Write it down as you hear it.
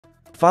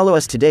Follow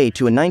us today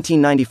to a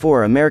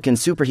 1994 American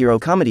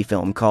superhero comedy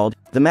film called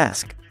The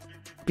Mask.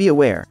 Be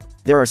aware,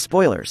 there are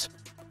spoilers.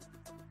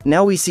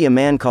 Now we see a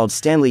man called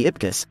Stanley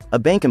Ipkiss, a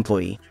bank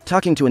employee,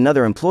 talking to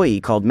another employee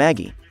called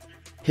Maggie.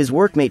 His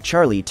workmate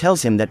Charlie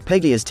tells him that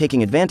Peggy is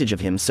taking advantage of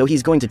him, so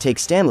he's going to take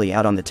Stanley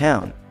out on the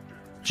town.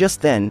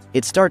 Just then,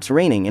 it starts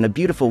raining and a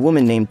beautiful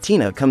woman named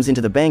Tina comes into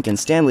the bank, and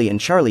Stanley and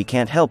Charlie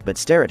can't help but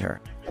stare at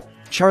her.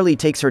 Charlie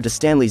takes her to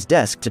Stanley's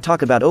desk to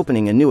talk about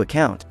opening a new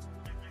account.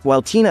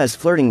 While Tina is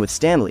flirting with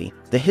Stanley,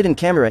 the hidden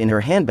camera in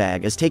her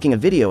handbag is taking a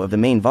video of the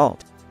main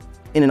vault.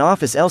 In an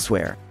office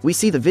elsewhere, we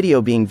see the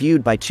video being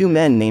viewed by two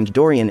men named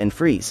Dorian and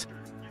Freeze.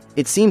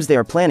 It seems they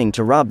are planning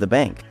to rob the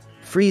bank.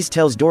 Freeze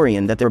tells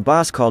Dorian that their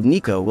boss called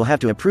Nico will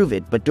have to approve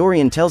it, but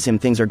Dorian tells him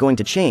things are going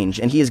to change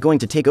and he is going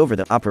to take over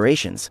the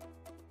operations.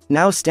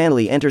 Now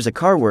Stanley enters a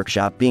car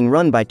workshop being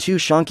run by two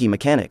shonky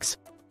mechanics.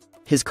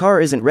 His car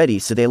isn't ready,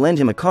 so they lend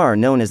him a car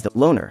known as the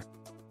Loner.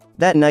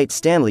 That night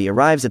Stanley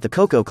arrives at the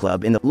Cocoa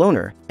Club in the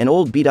Loner, an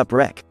old beat-up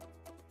wreck.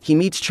 He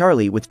meets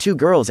Charlie with two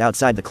girls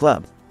outside the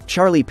club.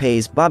 Charlie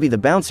pays Bobby the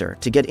bouncer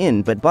to get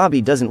in, but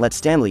Bobby doesn't let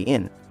Stanley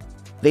in.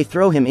 They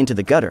throw him into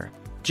the gutter.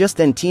 Just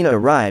then Tina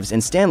arrives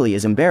and Stanley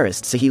is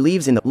embarrassed, so he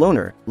leaves in the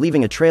Loner,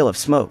 leaving a trail of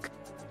smoke.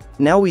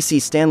 Now we see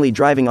Stanley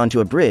driving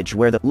onto a bridge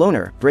where the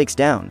Loner breaks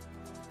down.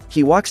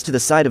 He walks to the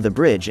side of the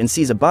bridge and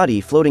sees a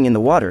body floating in the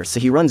water, so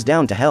he runs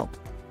down to help.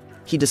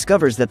 He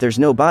discovers that there's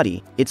no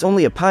body, it's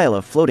only a pile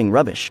of floating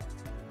rubbish.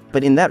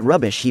 But in that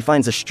rubbish he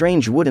finds a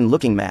strange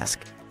wooden-looking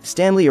mask.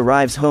 Stanley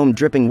arrives home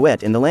dripping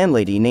wet and the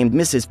landlady named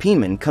Mrs.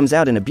 Peenman comes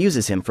out and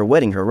abuses him for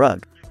wetting her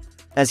rug.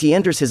 As he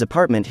enters his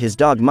apartment, his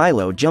dog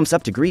Milo jumps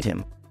up to greet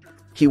him.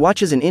 He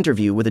watches an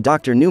interview with a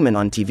Dr. Newman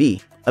on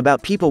TV,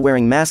 about people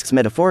wearing masks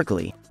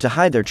metaphorically, to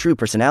hide their true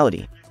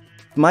personality.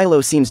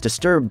 Milo seems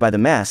disturbed by the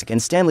mask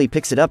and Stanley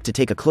picks it up to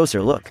take a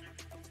closer look.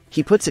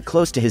 He puts it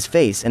close to his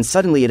face and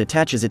suddenly it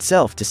attaches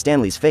itself to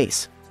Stanley's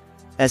face.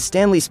 As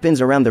Stanley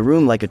spins around the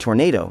room like a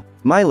tornado,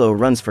 Milo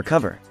runs for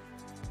cover.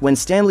 When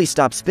Stanley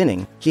stops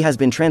spinning, he has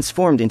been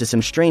transformed into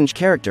some strange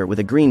character with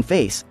a green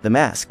face, the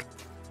Mask.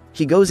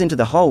 He goes into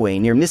the hallway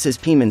near Mrs.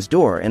 Peenman's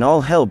door and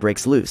all hell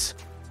breaks loose.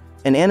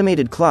 An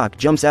animated clock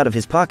jumps out of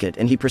his pocket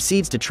and he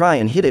proceeds to try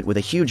and hit it with a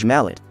huge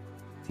mallet.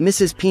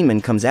 Mrs.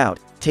 Peenman comes out,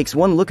 takes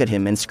one look at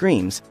him and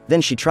screams, then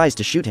she tries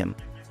to shoot him.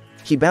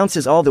 He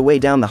bounces all the way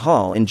down the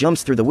hall and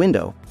jumps through the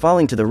window,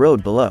 falling to the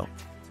road below.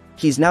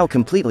 He's now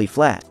completely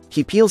flat.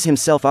 He peels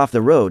himself off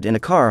the road and a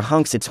car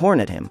honks its horn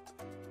at him.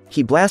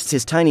 He blasts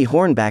his tiny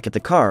horn back at the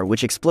car,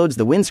 which explodes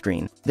the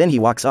windscreen, then he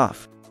walks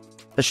off.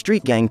 A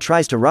street gang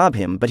tries to rob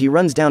him, but he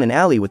runs down an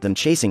alley with them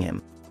chasing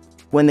him.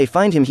 When they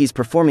find him, he's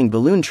performing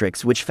balloon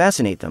tricks which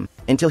fascinate them,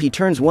 until he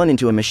turns one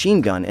into a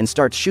machine gun and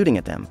starts shooting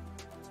at them.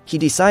 He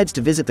decides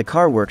to visit the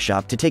car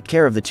workshop to take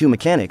care of the two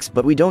mechanics,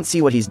 but we don't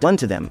see what he's done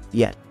to them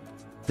yet.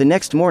 The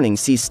next morning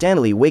sees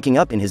Stanley waking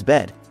up in his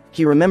bed.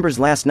 He remembers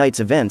last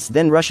night's events,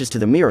 then rushes to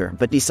the mirror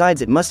but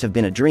decides it must have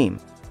been a dream.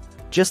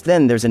 Just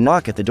then there's a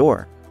knock at the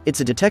door. It's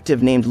a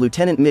detective named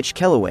Lieutenant Mitch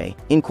Kellaway,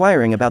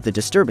 inquiring about the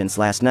disturbance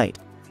last night.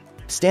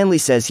 Stanley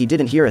says he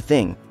didn't hear a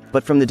thing,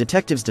 but from the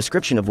detective's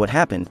description of what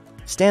happened,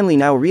 Stanley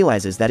now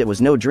realizes that it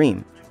was no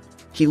dream.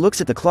 He looks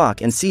at the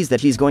clock and sees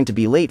that he's going to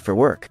be late for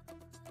work.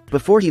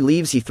 Before he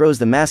leaves, he throws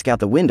the mask out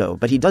the window,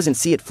 but he doesn't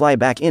see it fly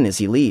back in as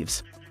he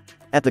leaves.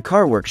 At the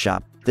car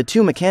workshop, the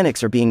two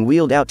mechanics are being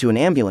wheeled out to an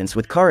ambulance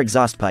with car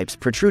exhaust pipes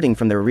protruding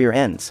from their rear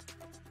ends.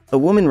 A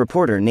woman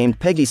reporter named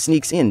Peggy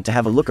sneaks in to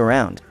have a look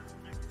around.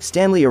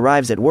 Stanley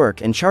arrives at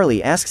work and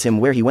Charlie asks him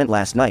where he went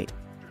last night.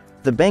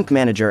 The bank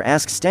manager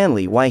asks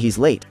Stanley why he's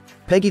late.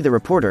 Peggy the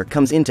reporter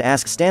comes in to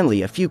ask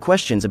Stanley a few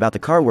questions about the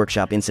car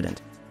workshop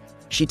incident.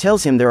 She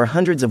tells him there are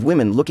hundreds of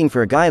women looking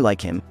for a guy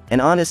like him,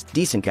 an honest,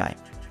 decent guy.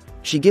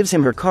 She gives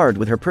him her card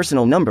with her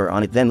personal number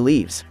on it, then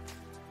leaves.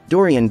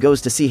 Dorian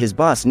goes to see his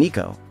boss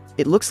Nico.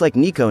 It looks like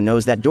Nico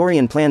knows that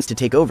Dorian plans to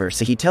take over,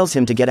 so he tells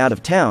him to get out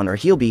of town or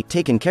he'll be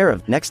taken care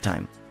of next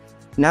time.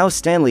 Now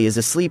Stanley is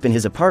asleep in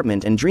his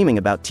apartment and dreaming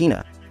about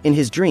Tina. In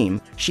his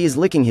dream, she is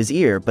licking his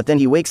ear, but then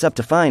he wakes up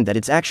to find that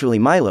it's actually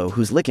Milo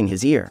who's licking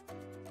his ear.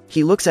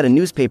 He looks at a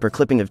newspaper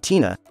clipping of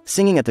Tina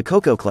singing at the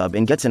Cocoa Club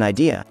and gets an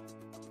idea.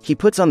 He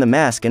puts on the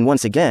mask and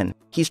once again,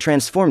 he's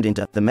transformed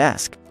into the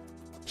Mask.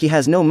 He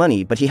has no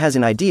money, but he has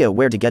an idea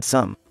where to get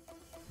some.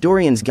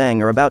 Dorian's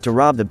gang are about to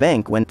rob the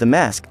bank when the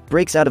Mask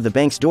breaks out of the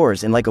bank's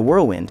doors and like a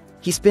whirlwind,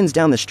 he spins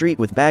down the street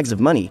with bags of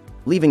money,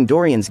 leaving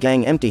Dorian's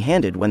gang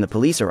empty-handed when the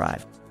police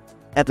arrive.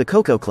 At the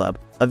Cocoa Club,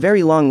 a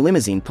very long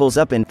limousine pulls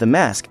up and the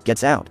Mask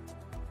gets out.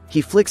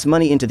 He flicks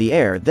money into the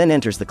air, then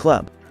enters the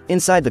club.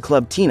 Inside the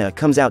club, Tina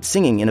comes out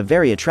singing in a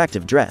very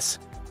attractive dress.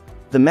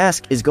 The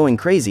Mask is going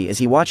crazy as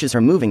he watches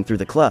her moving through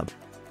the club.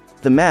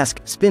 The Mask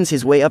spins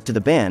his way up to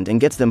the band and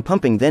gets them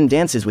pumping, then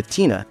dances with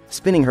Tina,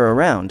 spinning her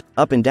around,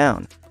 up and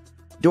down.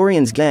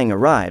 Dorian's gang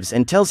arrives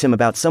and tells him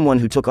about someone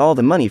who took all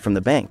the money from the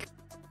bank.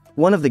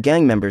 One of the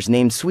gang members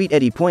named Sweet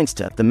Eddie points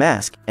to the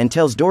Mask and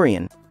tells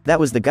Dorian that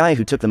was the guy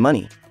who took the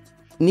money.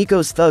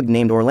 Nico's thug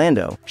named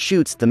Orlando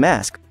shoots the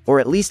Mask, or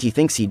at least he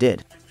thinks he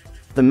did.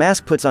 The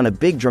Mask puts on a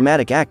big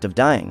dramatic act of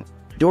dying.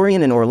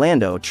 Dorian and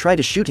Orlando try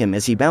to shoot him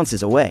as he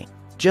bounces away.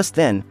 Just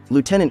then,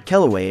 Lieutenant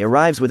Kellaway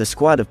arrives with a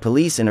squad of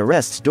police and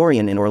arrests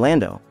Dorian and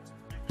Orlando.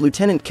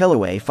 Lieutenant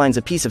Kellaway finds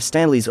a piece of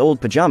Stanley's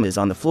old pajamas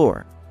on the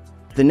floor.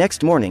 The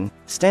next morning,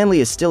 Stanley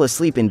is still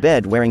asleep in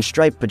bed wearing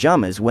striped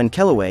pajamas when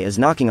Kellaway is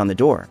knocking on the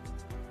door.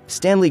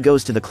 Stanley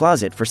goes to the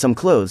closet for some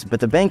clothes, but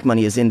the bank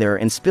money is in there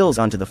and spills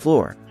onto the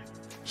floor.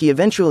 He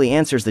eventually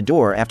answers the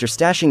door after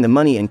stashing the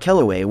money, and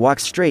Kellaway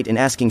walks straight in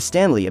asking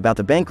Stanley about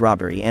the bank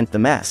robbery and the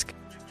mask.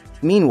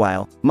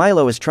 Meanwhile,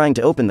 Milo is trying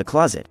to open the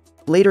closet.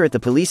 Later at the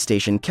police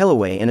station,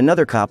 Kellaway and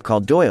another cop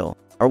called Doyle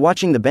are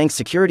watching the bank's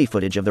security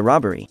footage of the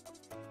robbery.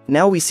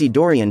 Now we see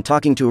Dorian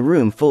talking to a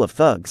room full of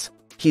thugs.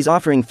 He's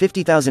offering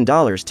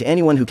 $50,000 to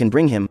anyone who can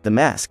bring him the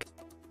mask.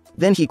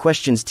 Then he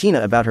questions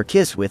Tina about her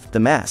kiss with the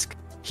mask.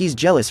 He's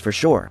jealous for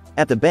sure.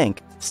 At the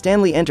bank,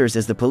 Stanley enters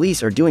as the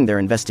police are doing their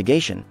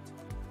investigation.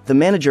 The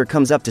manager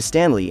comes up to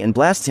Stanley and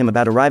blasts him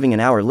about arriving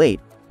an hour late,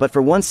 but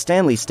for once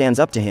Stanley stands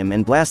up to him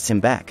and blasts him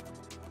back.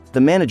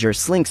 The manager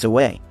slinks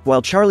away.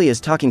 While Charlie is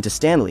talking to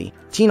Stanley,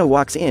 Tina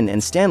walks in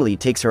and Stanley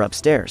takes her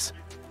upstairs.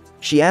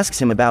 She asks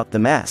him about the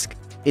mask.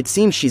 It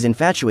seems she's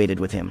infatuated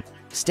with him.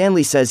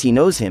 Stanley says he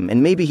knows him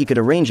and maybe he could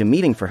arrange a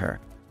meeting for her.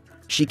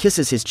 She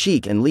kisses his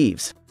cheek and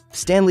leaves.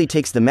 Stanley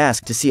takes the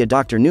mask to see a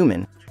Dr.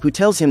 Newman, who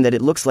tells him that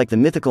it looks like the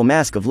mythical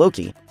mask of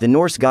Loki, the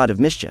Norse god of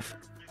mischief.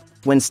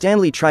 When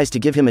Stanley tries to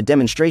give him a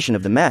demonstration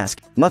of the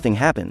mask, nothing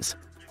happens.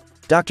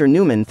 Dr.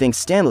 Newman thinks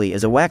Stanley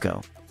is a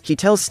wacko. He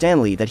tells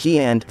Stanley that he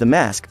and the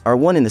mask are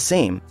one and the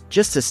same,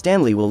 just as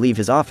Stanley will leave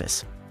his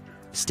office.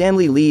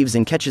 Stanley leaves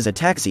and catches a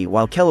taxi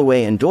while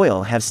Kellaway and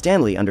Doyle have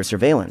Stanley under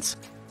surveillance.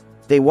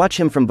 They watch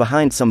him from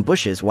behind some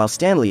bushes while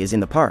Stanley is in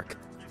the park.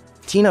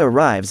 Tina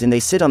arrives and they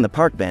sit on the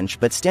park bench,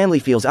 but Stanley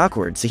feels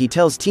awkward, so he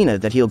tells Tina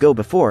that he'll go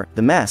before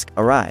the mask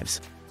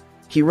arrives.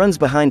 He runs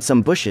behind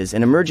some bushes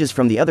and emerges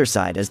from the other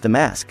side as the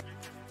mask.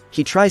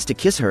 He tries to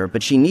kiss her,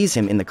 but she knees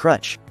him in the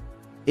crutch.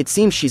 It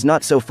seems she's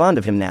not so fond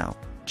of him now.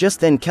 Just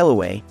then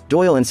Kellaway,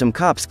 Doyle and some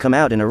cops come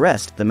out and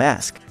arrest the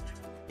mask.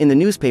 In the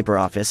newspaper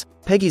office,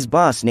 Peggy's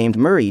boss named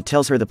Murray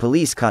tells her the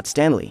police caught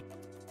Stanley.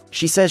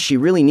 She says she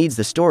really needs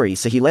the story,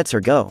 so he lets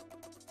her go.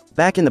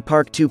 Back in the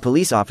park, two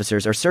police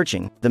officers are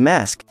searching the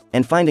mask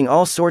and finding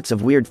all sorts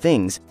of weird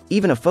things,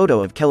 even a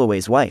photo of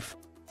Kellaway's wife.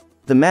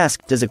 The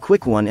mask does a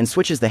quick one and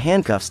switches the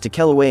handcuffs to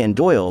Kellaway and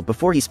Doyle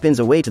before he spins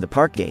away to the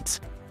park gates.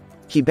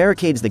 He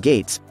barricades the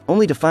gates,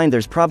 only to find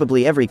there's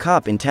probably every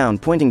cop in town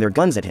pointing their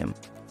guns at him.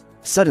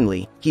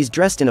 Suddenly, he's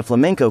dressed in a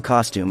flamenco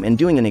costume and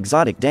doing an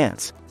exotic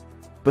dance.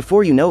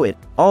 Before you know it,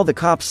 all the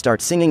cops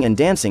start singing and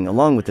dancing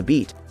along with the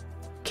beat.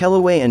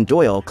 Kellaway and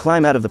Doyle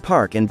climb out of the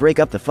park and break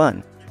up the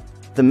fun.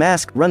 The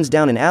mask runs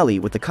down an alley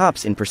with the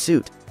cops in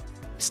pursuit.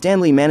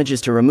 Stanley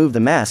manages to remove the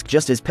mask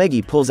just as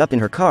Peggy pulls up in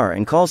her car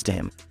and calls to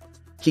him.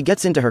 He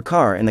gets into her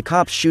car and the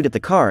cops shoot at the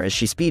car as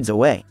she speeds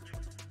away.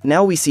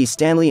 Now we see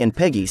Stanley and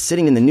Peggy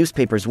sitting in the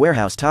newspaper's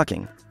warehouse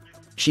talking.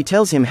 She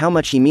tells him how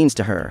much he means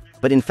to her,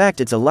 but in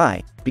fact it's a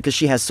lie, because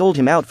she has sold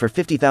him out for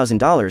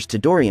 $50,000 to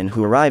Dorian,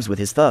 who arrives with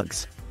his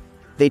thugs.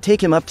 They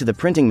take him up to the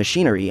printing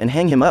machinery and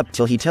hang him up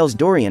till he tells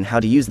Dorian how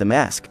to use the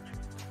mask.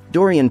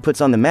 Dorian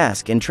puts on the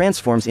mask and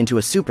transforms into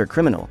a super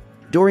criminal.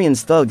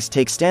 Dorian's thugs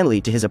take Stanley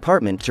to his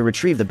apartment to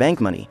retrieve the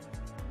bank money.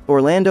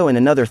 Orlando and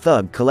another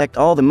thug collect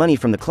all the money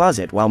from the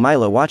closet while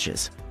Milo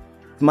watches.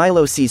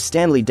 Milo sees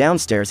Stanley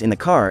downstairs in the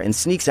car and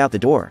sneaks out the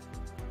door.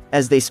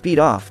 As they speed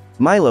off,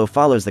 Milo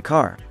follows the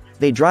car.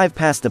 They drive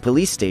past the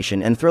police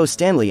station and throw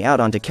Stanley out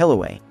onto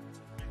Kellaway.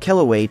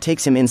 Kellaway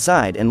takes him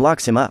inside and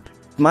locks him up.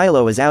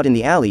 Milo is out in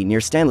the alley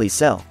near Stanley's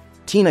cell.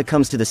 Tina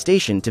comes to the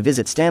station to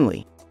visit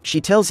Stanley. She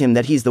tells him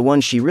that he's the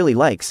one she really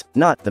likes,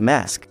 not the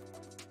mask.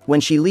 When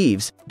she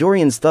leaves,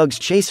 Dorian's thugs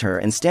chase her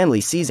and Stanley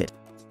sees it.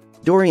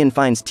 Dorian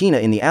finds Tina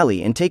in the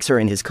alley and takes her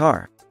in his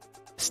car.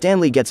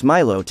 Stanley gets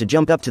Milo to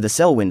jump up to the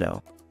cell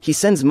window. He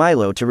sends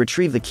Milo to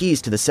retrieve the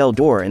keys to the cell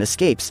door and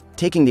escapes,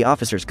 taking the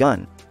officer's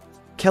gun.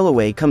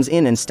 Kellaway comes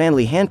in and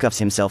Stanley handcuffs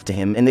himself to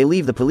him and they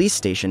leave the police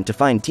station to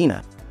find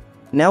Tina.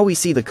 Now we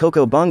see the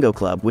Coco Bongo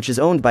Club, which is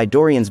owned by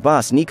Dorian's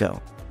boss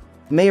Nico.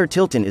 Mayor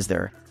Tilton is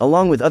there,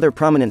 along with other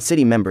prominent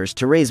city members,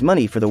 to raise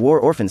money for the War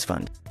Orphans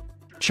Fund.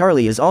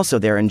 Charlie is also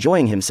there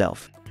enjoying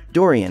himself.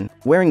 Dorian,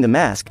 wearing the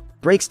mask,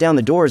 breaks down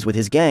the doors with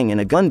his gang and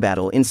a gun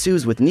battle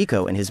ensues with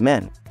Nico and his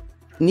men.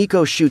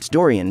 Nico shoots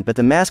Dorian, but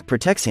the mask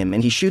protects him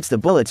and he shoots the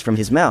bullets from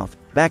his mouth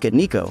back at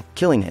Nico,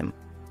 killing him.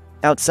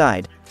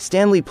 Outside,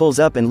 Stanley pulls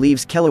up and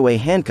leaves Kellaway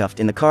handcuffed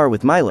in the car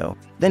with Milo,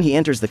 then he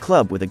enters the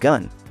club with a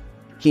gun.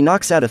 He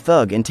knocks out a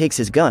thug and takes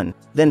his gun,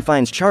 then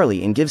finds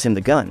Charlie and gives him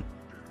the gun.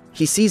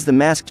 He sees the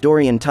masked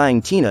Dorian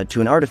tying Tina to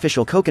an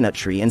artificial coconut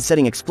tree and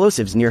setting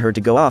explosives near her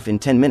to go off in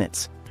 10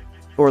 minutes.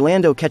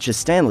 Orlando catches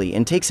Stanley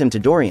and takes him to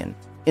Dorian.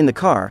 In the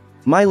car,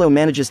 Milo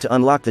manages to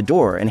unlock the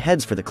door and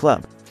heads for the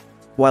club.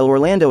 While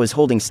Orlando is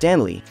holding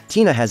Stanley,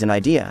 Tina has an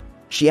idea.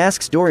 She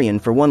asks Dorian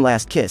for one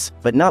last kiss,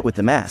 but not with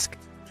the mask.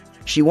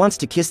 She wants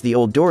to kiss the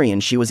old Dorian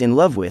she was in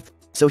love with,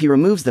 so he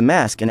removes the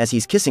mask and as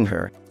he's kissing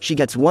her, she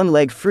gets one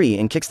leg free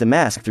and kicks the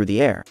mask through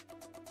the air.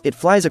 It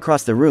flies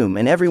across the room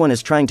and everyone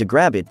is trying to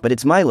grab it, but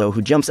it's Milo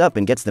who jumps up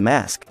and gets the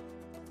mask.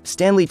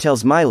 Stanley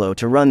tells Milo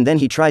to run, then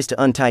he tries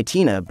to untie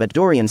Tina, but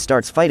Dorian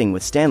starts fighting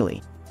with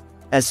Stanley.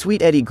 As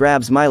Sweet Eddie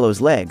grabs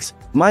Milo's legs,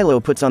 Milo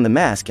puts on the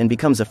mask and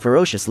becomes a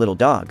ferocious little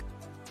dog.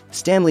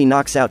 Stanley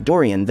knocks out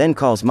Dorian, then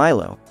calls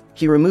Milo.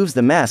 He removes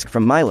the mask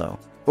from Milo.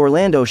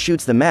 Orlando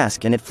shoots the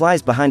mask and it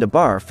flies behind a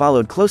bar,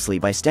 followed closely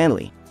by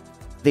Stanley.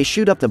 They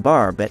shoot up the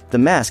bar, but the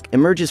mask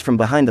emerges from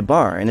behind the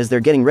bar, and as they're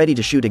getting ready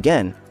to shoot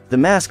again, the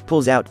mask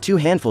pulls out 2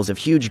 handfuls of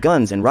huge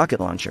guns and rocket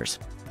launchers.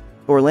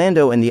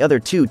 Orlando and the other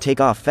 2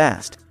 take off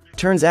fast.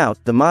 Turns out,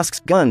 the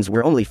mask's guns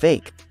were only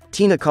fake.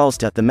 Tina calls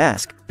to the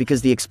mask,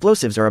 because the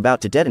explosives are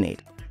about to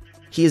detonate.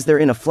 He is there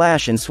in a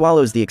flash and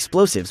swallows the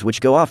explosives, which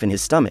go off in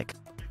his stomach.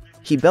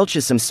 He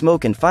belches some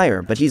smoke and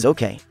fire, but he's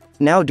okay.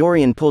 Now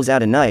Dorian pulls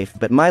out a knife,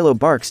 but Milo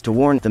barks to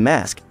warn the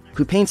mask,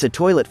 who paints a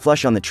toilet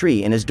flush on the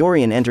tree, and as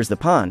Dorian enters the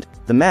pond,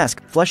 the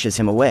mask flushes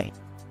him away.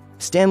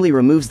 Stanley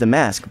removes the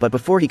mask, but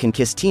before he can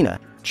kiss Tina,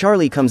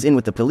 Charlie comes in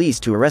with the police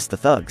to arrest the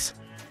thugs.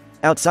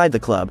 Outside the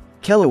club,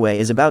 Kellaway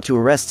is about to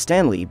arrest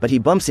Stanley, but he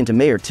bumps into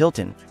Mayor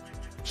Tilton.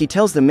 He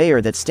tells the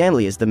mayor that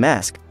Stanley is the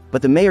mask,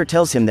 but the mayor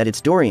tells him that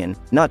it's Dorian,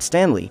 not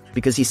Stanley,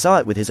 because he saw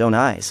it with his own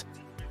eyes.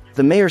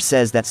 The mayor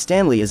says that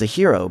Stanley is a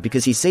hero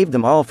because he saved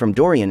them all from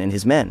Dorian and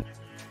his men.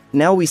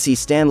 Now we see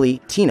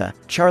Stanley, Tina,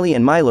 Charlie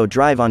and Milo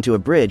drive onto a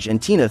bridge,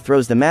 and Tina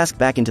throws the mask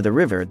back into the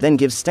river, then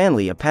gives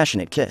Stanley a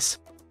passionate kiss.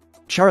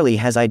 Charlie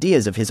has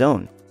ideas of his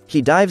own.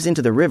 He dives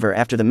into the river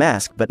after the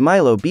mask, but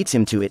Milo beats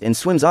him to it and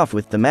swims off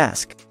with the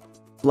mask.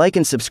 Like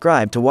and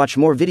subscribe to watch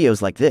more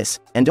videos like this,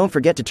 and don't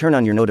forget to turn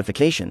on your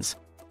notifications.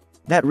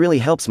 That really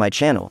helps my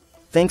channel.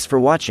 Thanks for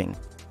watching.